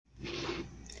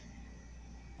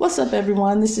What's up,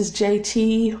 everyone? This is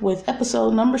JT with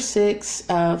episode number 6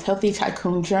 of Healthy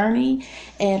Tycoon Journey.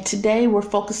 And today we're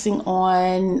focusing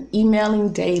on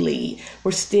emailing daily.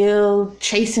 We're still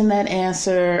chasing that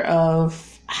answer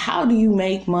of how do you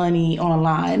make money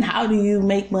online? How do you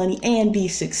make money and be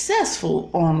successful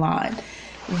online?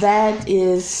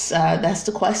 That's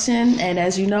the question. And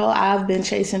as you know, I've been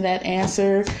chasing that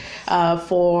answer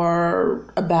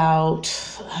for about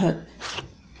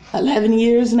 11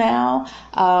 years now.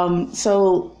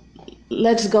 So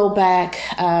let's go back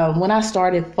when I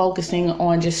started focusing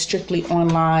on just strictly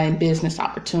online business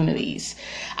opportunities.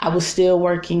 I was still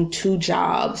working 2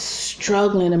 jobs,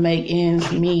 struggling to make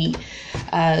ends meet.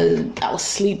 I was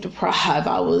sleep deprived.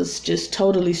 I was just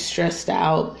totally stressed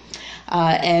out.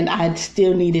 And I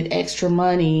still needed extra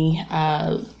money.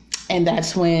 And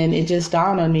that's when it just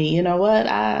dawned on me, you know what,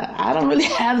 I don't really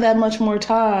have that much more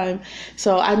time,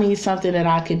 so I need something that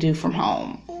I could do from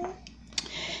home.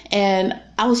 And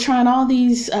I was trying all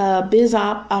these biz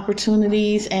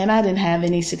opportunities, and I didn't have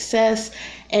any success.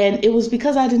 And it was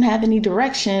because I didn't have any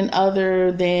direction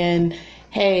other than,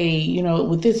 hey, you know,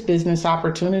 with this business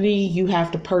opportunity, you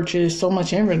have to purchase so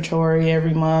much inventory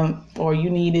every month, or you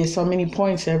needed so many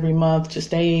points every month to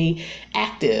stay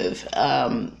active.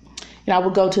 I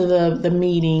would go to the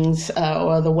meetings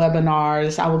or the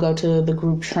webinars. I would go to the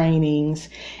group trainings,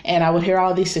 and I would hear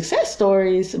all these success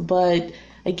stories. But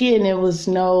again, there was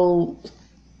no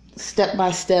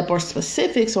step-by-step or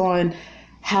specifics on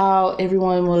how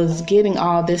everyone was getting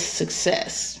all this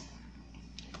success.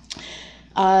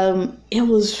 It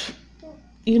was,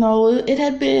 it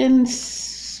had been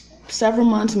several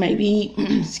months, maybe,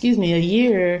 a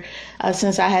year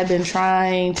since I had been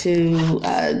trying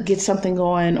to get something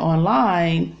going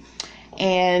online.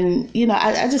 And,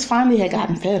 I just finally had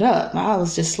gotten fed up. I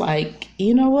was just like,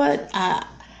 you know what?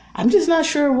 I'm just not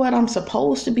sure what I'm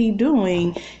supposed to be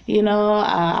doing.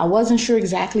 I wasn't sure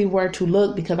exactly where to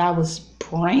look because I was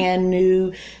brand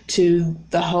new to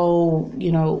the whole,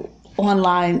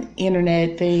 online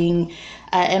internet thing.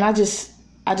 And I just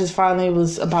finally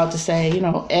was about to say,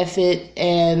 F it.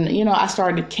 And, I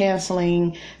started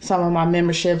canceling some of my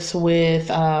memberships with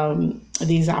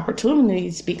these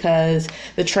opportunities because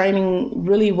the training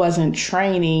really wasn't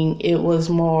training. It was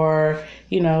more,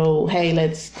 hey,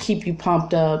 let's keep you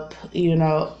pumped up,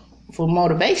 for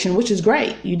motivation, which is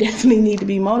great. You definitely need to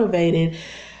be motivated.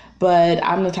 But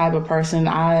I'm the type of person,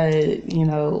 I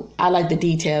like the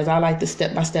details. I like the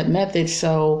step-by-step method.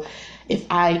 So if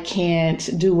I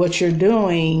can't do what you're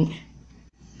doing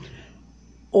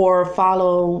or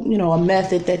follow, a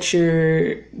method that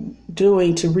you're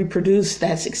doing to reproduce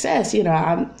that success,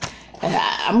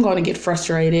 I'm going to get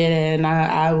frustrated and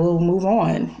I will move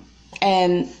on.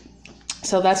 And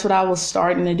so that's what I was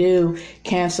starting to do,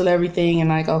 cancel everything and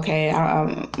like, okay,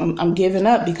 I'm giving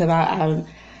up because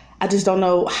I just don't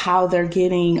know how they're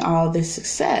getting all this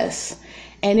success.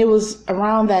 And it was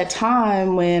around that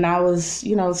time when I was,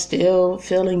 still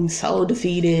feeling so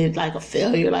defeated, like a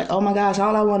failure, like, oh my gosh,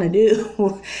 all I want to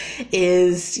do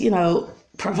is,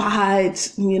 provide,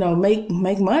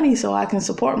 make money so I can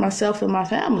support myself and my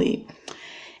family.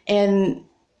 And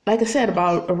like I said,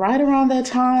 about right around that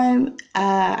time,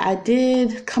 I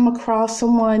did come across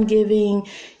someone giving,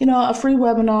 a free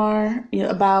webinar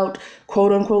about,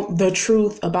 quote unquote, the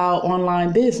truth about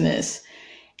online business.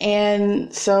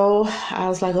 And so I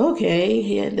was like, okay,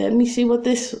 yeah, let me see what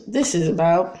this is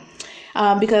about.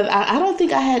 Because I don't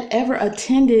think I had ever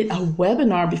attended a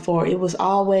webinar before. It was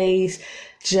always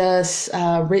just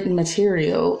written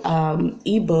material,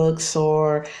 ebooks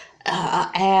or an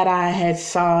ad I had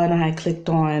saw and I had clicked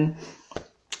on.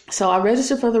 So I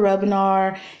registered for the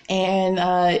webinar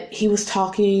and he was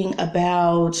talking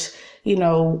about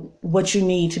what you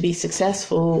need to be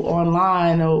successful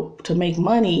online or to make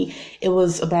money. It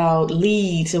was about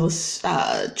leads. It was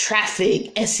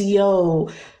traffic,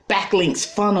 SEO, backlinks,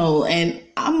 funnel. And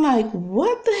I'm like,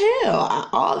 what the hell?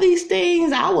 All these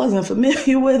things I wasn't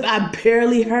familiar with. I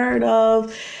barely heard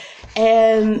of.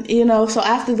 And, so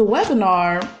after the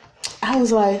webinar, I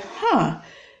was like,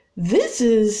 this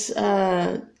is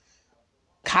kind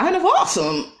of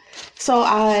awesome. So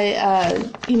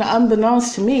I,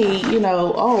 unbeknownst to me,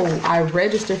 I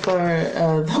registered for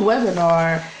the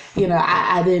webinar.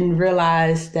 I didn't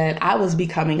realize that I was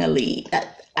becoming a lead.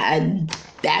 I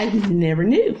never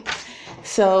knew.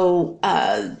 So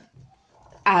I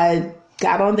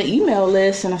got on the email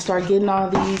list and I started getting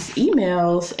all these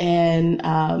emails. And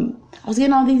I was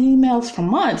getting all these emails for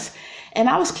months. And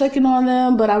I was clicking on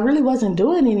them, but I really wasn't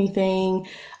doing anything.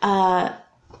 And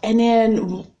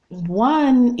then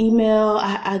one email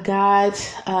I got,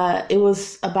 it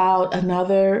was about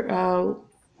another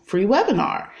free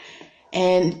webinar.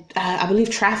 And I believe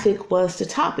traffic was the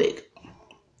topic.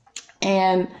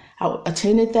 And I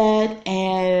attended that,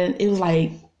 and it was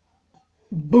like,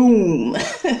 boom.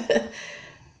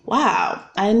 Wow.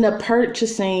 I ended up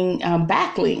purchasing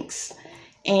backlinks,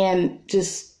 and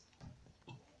just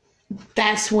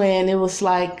that's when it was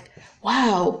like,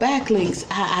 wow, backlinks.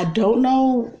 I don't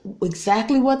know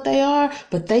exactly what they are,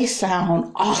 but they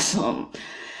sound awesome.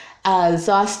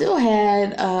 So I still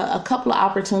had a couple of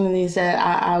opportunities that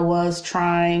I was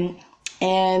trying,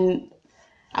 and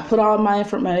I put all my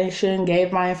information,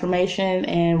 gave my information,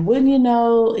 and wouldn't you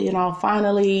know,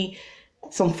 finally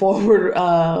some forward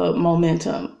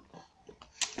momentum.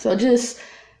 So just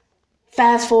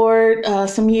fast forward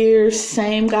some years,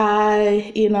 same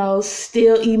guy,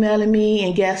 still emailing me,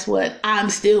 and guess what? I'm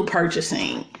still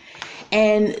purchasing.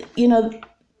 And,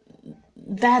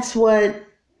 that's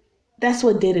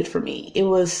what did it for me. It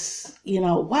was,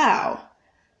 wow,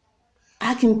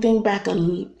 I can think back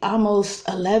almost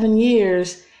 11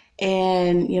 years,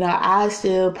 and, I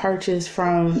still purchase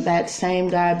from that same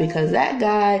guy because that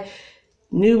guy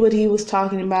knew what he was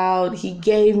talking about. He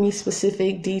gave me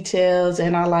specific details,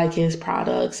 and I like his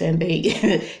products, and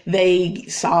they they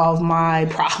solve my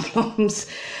problems.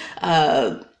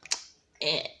 And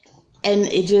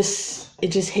it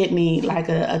just hit me like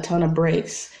a ton of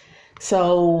bricks.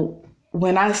 So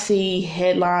when I see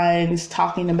headlines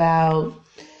talking about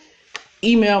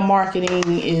email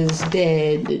marketing is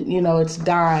dead, it's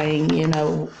dying,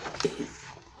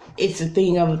 it's a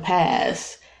thing of the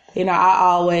past, I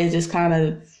always just kind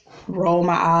of roll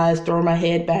my eyes, throw my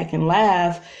head back, and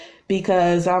laugh,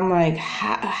 because I'm like,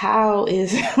 how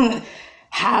is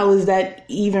how is that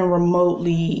even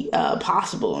remotely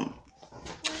possible?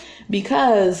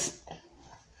 Because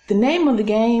the name of the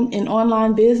game in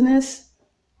online business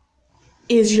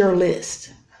is your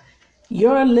list.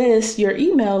 Your list, your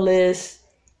email list,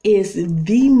 is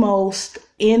the most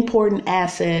important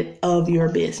asset of your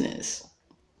business.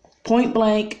 Point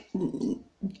blank,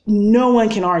 no one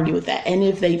can argue with that. And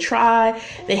if they try,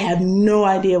 they have no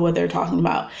idea what they're talking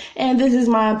about. And this is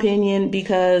my opinion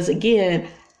because, again,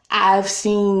 I've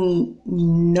seen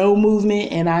no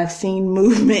movement, and I've seen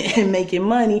movement and making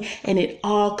money, and it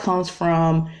all comes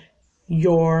from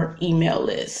your email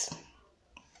list.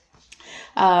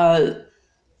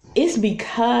 It's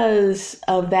because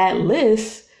of that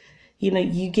list,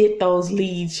 you get those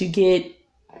leads, you get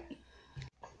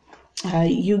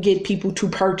people to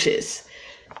purchase.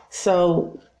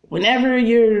 So whenever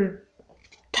you're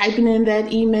typing in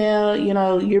that email,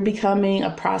 you're becoming a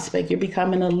prospect, you're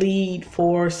becoming a lead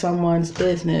for someone's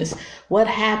business. What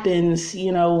happens,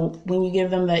 when you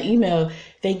give them that email?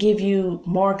 They give you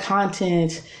more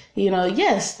content.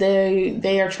 Yes,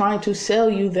 they are trying to sell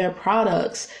you their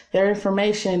products, their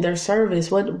information, their service,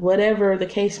 whatever the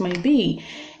case may be.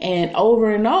 And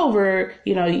over,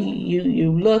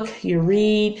 you look, you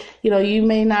read, you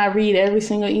may not read every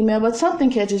single email, but something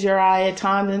catches your eye at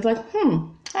times, and it's like,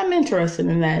 I'm interested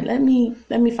in that. Let me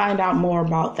find out more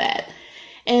about that.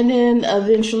 And then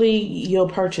eventually you'll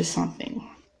purchase something.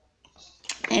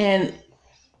 And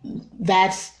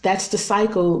that's the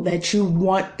cycle that you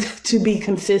want to be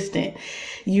consistent.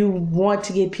 You want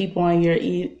to get people on your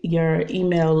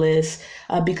email list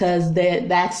because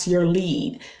that's your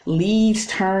lead. Leads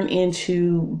turn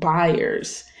into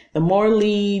buyers. The more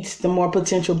leads, the more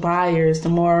potential buyers. The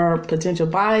more potential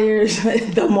buyers,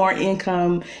 the more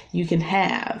income you can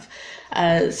have.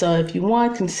 So if you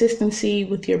want consistency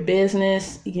with your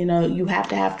business, you have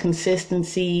to have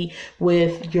consistency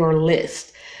with your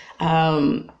list.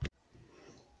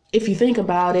 If you think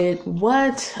about it,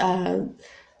 what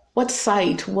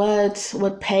site,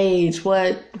 what page,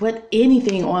 what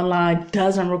anything online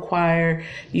doesn't require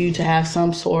you to have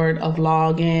some sort of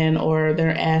login, or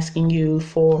they're asking you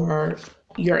for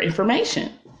your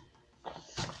information?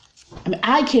 I mean,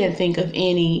 I can't think of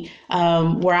any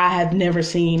where I have never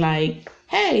seen like,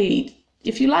 hey,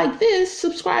 if you like this,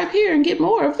 subscribe here and get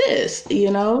more of this,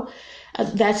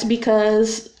 That's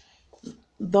because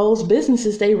those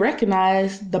businesses, they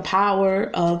recognize the power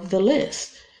of the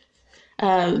list.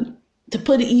 To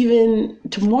put it even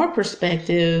to more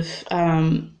perspective,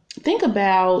 think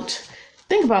about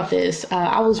this.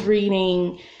 I was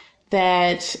reading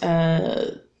that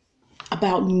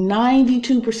about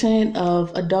 92%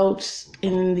 of adults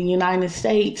in the United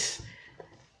States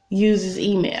uses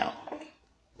email.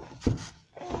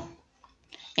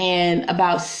 And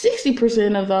about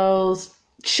 60% of those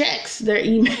checks their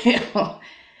email.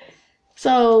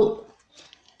 So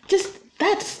just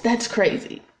that's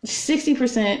crazy.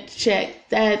 60% check.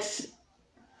 That's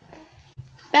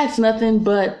nothing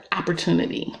but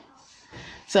opportunity.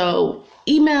 So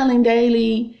emailing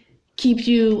daily keeps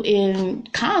you in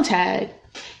contact.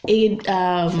 It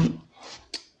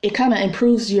kind of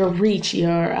improves your reach,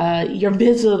 your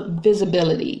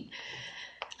visibility.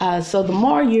 So the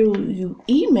more you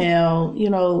email,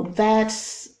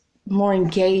 that's more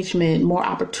engagement, more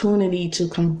opportunity to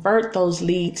convert those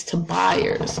leads to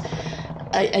buyers.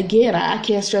 Again, I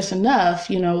can't stress enough,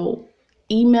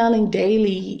 emailing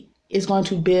daily is going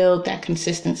to build that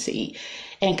consistency.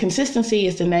 And consistency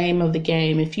is the name of the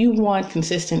game. If you want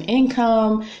consistent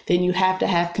income, then you have to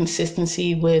have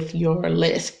consistency with your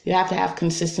list. You have to have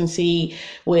consistency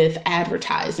with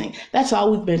advertising. That's all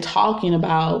we've been talking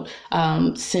about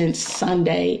since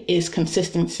Sunday is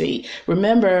consistency.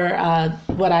 Remember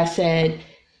what I said,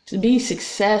 to be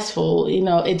successful,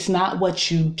 it's not what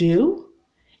you do,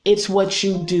 it's what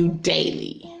you do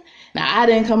daily. Now, I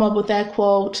didn't come up with that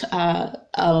quote.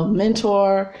 A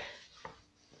mentor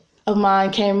of mine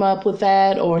came up with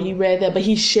that, or he read that, but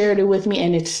he shared it with me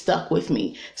and it stuck with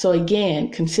me. So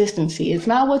again, consistency. It's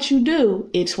not what you do,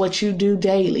 it's what you do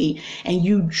daily. And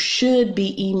you should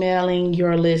be emailing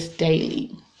your list daily.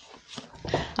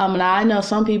 Now, I know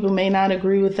some people may not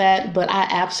agree with that, but I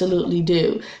absolutely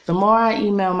do. The more I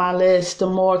email my list, the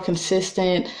more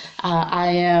consistent I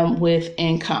am with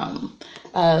income.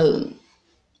 And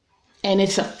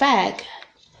it's a fact.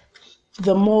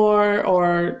 The more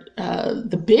or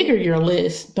the bigger your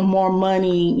list, the more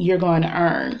money you're going to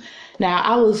earn. Now,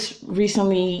 I was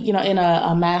recently, in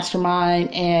a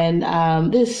mastermind,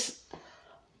 and this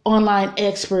online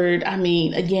expert,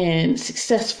 again,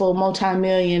 successful,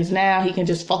 multi-millions. Now he can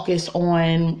just focus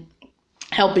on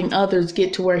helping others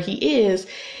get to where he is.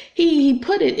 He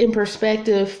put it in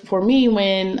perspective for me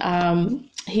when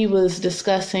he was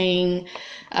discussing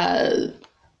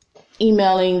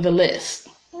emailing the list.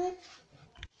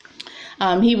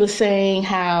 He was saying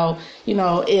how,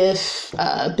 if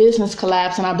business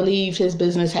collapsed, and I believe his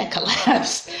business had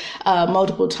collapsed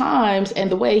multiple times, and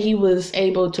the way he was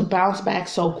able to bounce back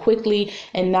so quickly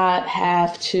and not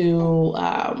have to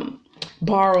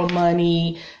borrow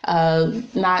money,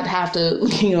 not have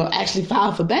to, actually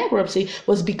file for bankruptcy,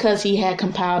 was because he had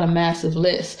compiled a massive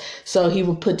list. So he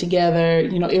would put together,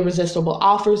 irresistible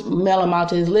offers, mail them out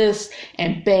to his list,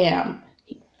 and bam,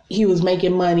 he was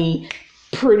making money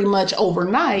pretty much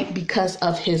overnight because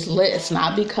of his list,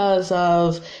 not because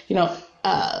of,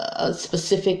 a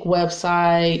specific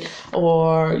website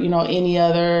or, any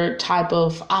other type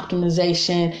of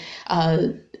optimization,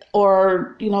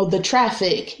 or, the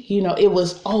traffic. It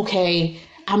was okay.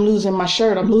 I'm losing my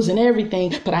shirt. I'm losing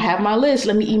everything, but I have my list.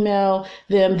 Let me email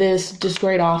them this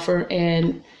great offer.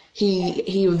 And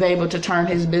he was able to turn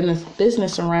his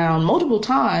business around multiple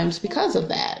times because of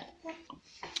that.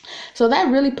 So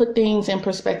that really put things in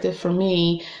perspective for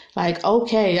me. Like,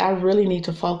 okay, I really need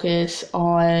to focus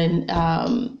on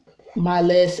my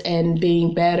list and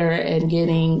being better and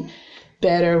getting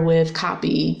better with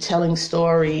copy, telling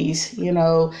stories,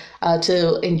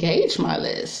 to engage my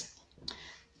list.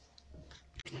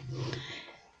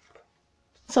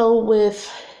 So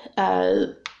with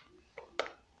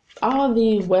all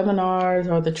the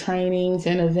webinars or the trainings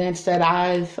and events that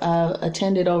I've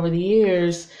attended over the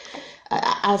years,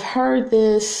 I've heard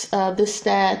this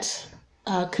stat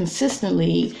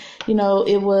consistently.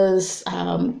 It was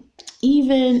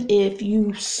even if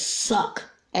you suck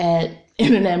at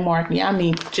internet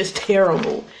marketing, just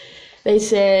terrible, they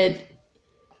said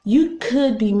you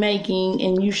could be making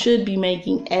and you should be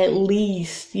making at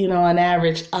least, on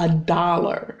average,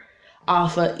 $1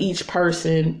 off of each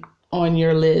person on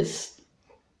your list.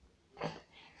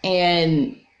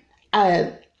 And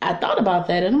I thought about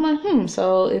that and I'm like,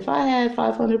 so if I had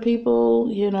 500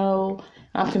 people,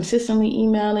 I'm consistently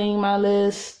emailing my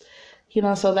list,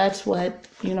 so that's what,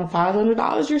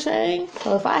 $500 you're saying?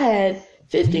 So if I had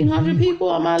 1,500 people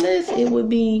on my list, it would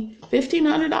be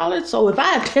 $1,500. So if I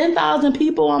have 10,000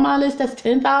 people on my list, that's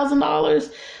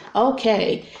 $10,000.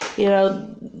 Okay.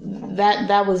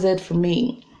 That was it for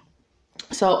me.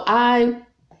 So I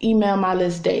email my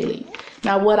list daily.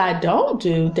 Now, what I don't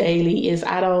do daily is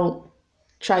I don't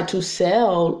try to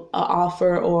sell an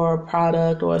offer or a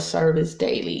product or a service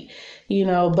daily,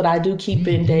 but I do keep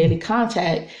in daily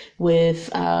contact with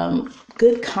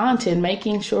good content,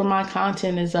 making sure my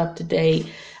content is up to date.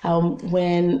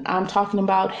 When I'm talking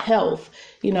about health,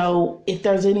 if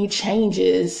there's any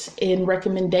changes in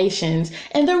recommendations,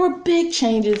 and there were big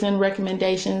changes in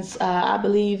recommendations, I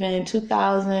believe in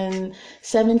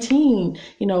 2017,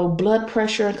 blood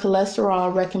pressure and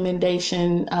cholesterol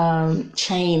recommendation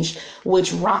changed,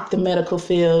 which rocked the medical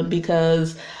field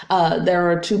because there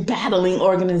are two battling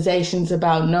organizations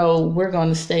about, no, we're going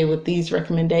to stay with these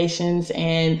recommendations.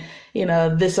 And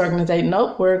this organization,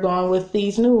 nope, we're going with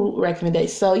these new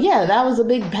recommendations. So yeah, that was a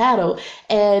big battle.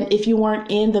 And if you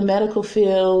weren't in the medical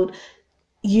field,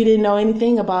 you didn't know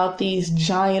anything about these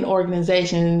giant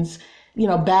organizations,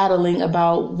 battling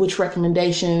about which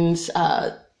recommendations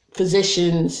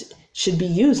physicians should be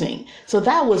using. So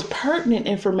that was pertinent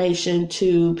information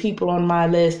to people on my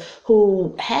list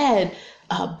who had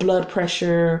blood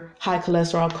pressure, high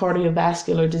cholesterol,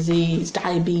 cardiovascular disease,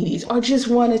 diabetes, or just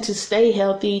wanted to stay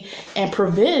healthy and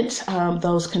prevent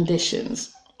those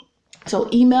conditions. So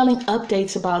emailing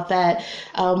updates about that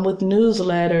with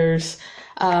newsletters,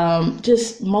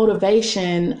 just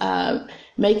motivation,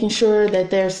 making sure that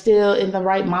they're still in the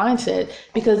right mindset,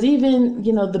 because even,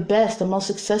 the most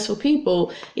successful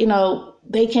people,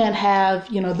 they can't have,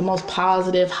 the most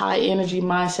positive, high energy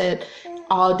mindset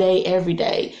all day, every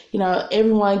day.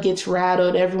 Everyone gets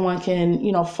rattled, everyone can,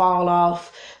 fall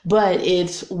off, but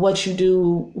it's what you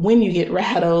do when you get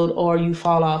rattled or you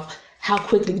fall off. How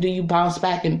quickly do you bounce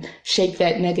back and shake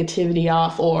that negativity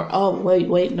off? Or, oh,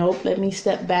 wait, nope, let me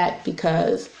step back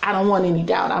because I don't want any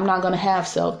doubt. I'm not going to have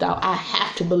self-doubt. I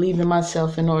have to believe in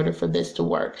myself in order for this to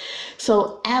work.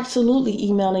 So absolutely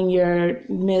emailing your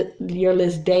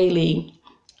list daily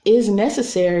is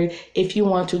necessary if you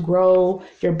want to grow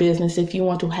your business, if you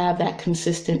want to have that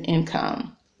consistent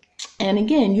income. And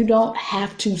again, you don't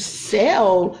have to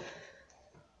sell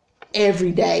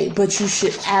every day, but you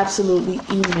should absolutely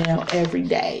email every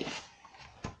day.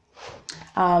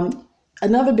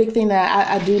 Another big thing that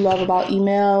I do love about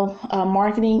email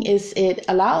marketing is it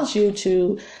allows you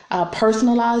to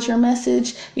personalize your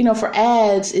message. For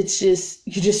ads,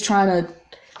 you're just trying to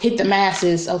hit the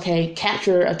masses, okay,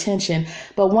 capture attention.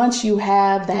 But once you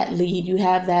have that lead, you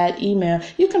have that email,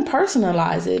 you can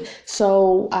personalize it.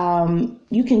 So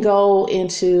you can go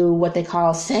into what they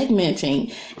call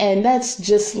segmenting, and that's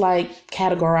just like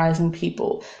categorizing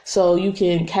people. So you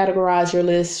can categorize your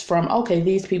list from, okay,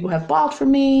 these people have bought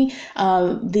from me,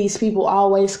 these people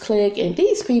always click, and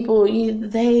these people,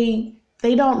 they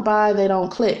don't buy, they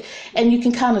don't click. And you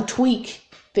can kind of tweak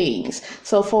things.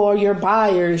 So for your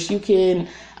buyers, you can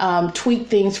tweak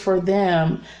things for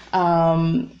them.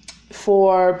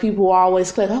 For people who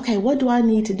always click, okay, what do I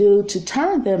need to do to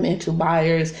turn them into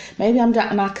buyers? Maybe I'm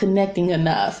not connecting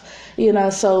enough.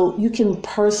 So you can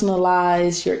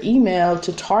personalize your email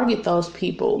to target those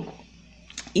people.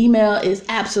 Email is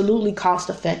absolutely cost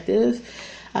effective.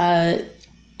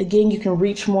 Again, you can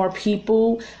reach more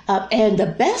people. And the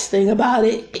best thing about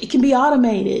it, it can be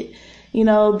automated.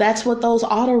 That's what those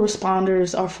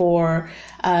autoresponders are for.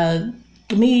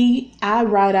 Me, I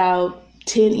write out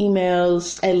 10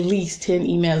 emails, at least 10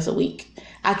 emails a week.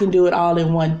 I can do it all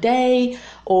in one day,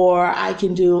 or I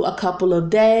can do a couple of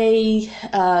days.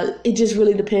 It just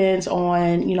really depends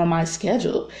on, my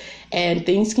schedule. And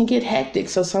things can get hectic.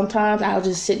 So sometimes I'll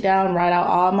just sit down, write out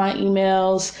all my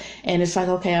emails, and it's like,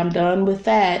 okay, I'm done with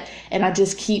that. And I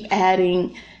just keep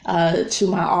adding to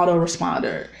my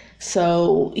autoresponder.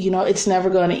 So, it's never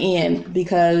going to end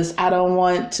because I don't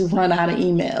want to run out of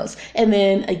emails. And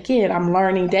then again, I'm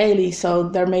learning daily. So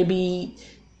there may be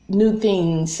new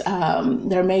things.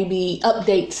 There may be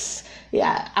updates.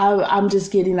 Yeah, I'm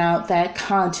just getting out that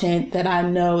content that I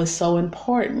know is so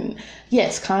important.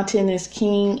 Yes, content is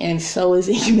king, and so is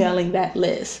emailing that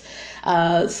list.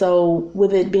 So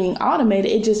with it being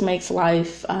automated, it just makes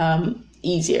life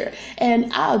easier.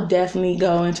 And I'll definitely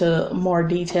go into more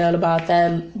detail about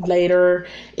that later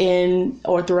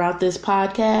or throughout this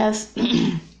podcast.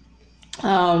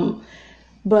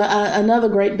 But another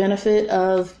great benefit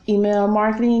of email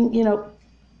marketing,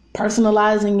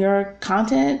 personalizing your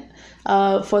content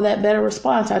for that better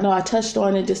response. I know I touched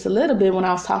on it just a little bit when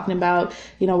I was talking about,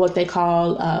 what they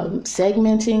call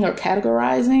segmenting or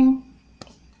categorizing.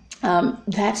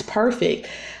 That's perfect.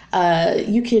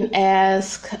 You can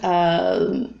ask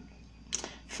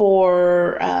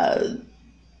for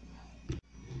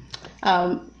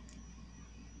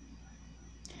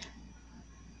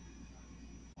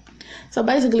so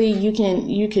basically you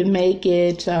can make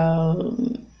it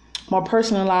more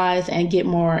personalized and get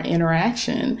more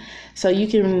interaction. So you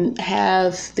can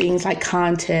have things like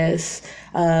contests.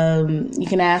 You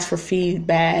can ask for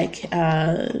feedback.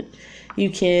 You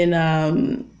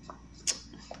can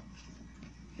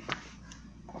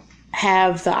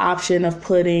have the option of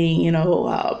putting,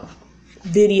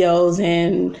 videos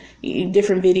and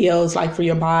different videos, like for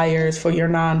your buyers, for your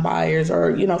non-buyers,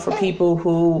 or, for people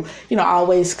who,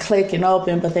 always click and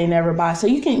open, but they never buy. So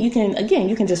you can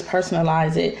just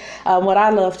personalize it. What I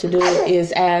love to do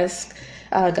is ask,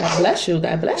 God bless you,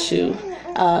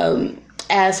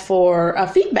 ask for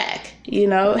feedback.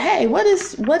 Hey, what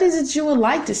is it you would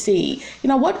like to see?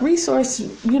 What resource,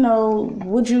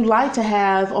 would you like to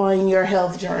have on your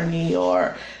health journey,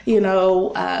 or,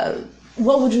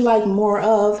 what would you like more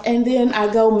of? And then I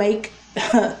go make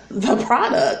the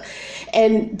product,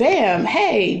 and bam,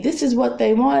 hey, this is what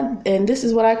they want, and this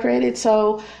is what I created.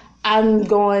 So I'm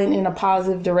going in a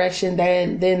positive direction.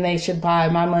 Then they should buy.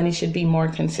 My money should be more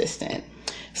consistent.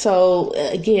 So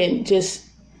again, just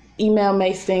email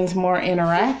makes things more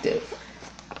interactive.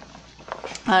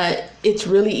 It's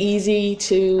really easy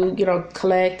to,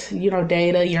 collect,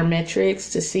 data, your metrics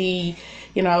to see,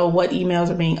 what emails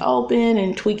are being opened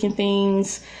and tweaking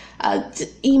things.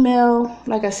 Email,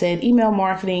 like I said, email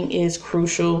marketing is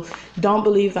crucial. Don't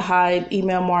believe the hype.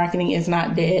 Email marketing is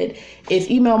not dead.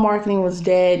 If email marketing was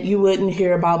dead, you wouldn't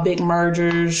hear about big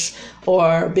mergers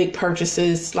or big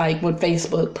purchases like when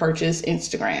Facebook purchased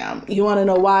Instagram. You want to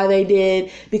know why they did?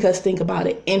 Because think about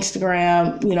it.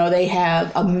 Instagram, they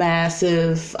have a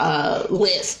massive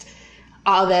list.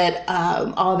 All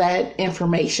that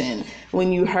information.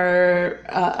 When you heard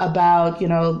about,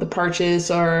 the purchase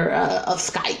or of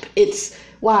Skype, it's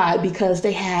why? Because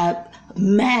they have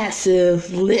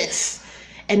massive lists.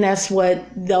 And that's what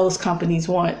those companies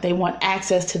want. They want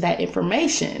access to that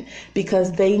information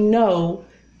because they know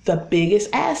the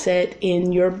biggest asset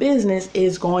in your business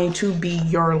is going to be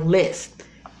your list.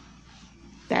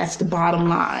 That's the bottom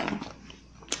line.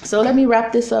 So let me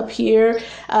wrap this up here.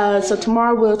 So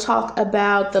tomorrow we'll talk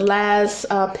about the last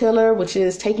pillar, which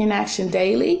is taking action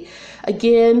daily.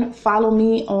 Again, follow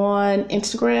me on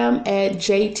Instagram at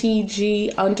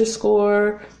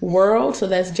JTG_world. So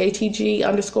that's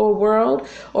JTG_world.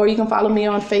 Or you can follow me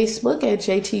on Facebook at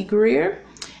JT Greer.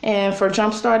 And for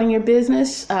jumpstarting your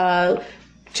business,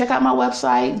 check out my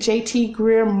website,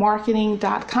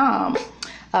 jtgreermarketing.com.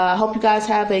 Hope you guys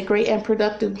have a great and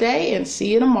productive day, and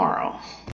see you tomorrow.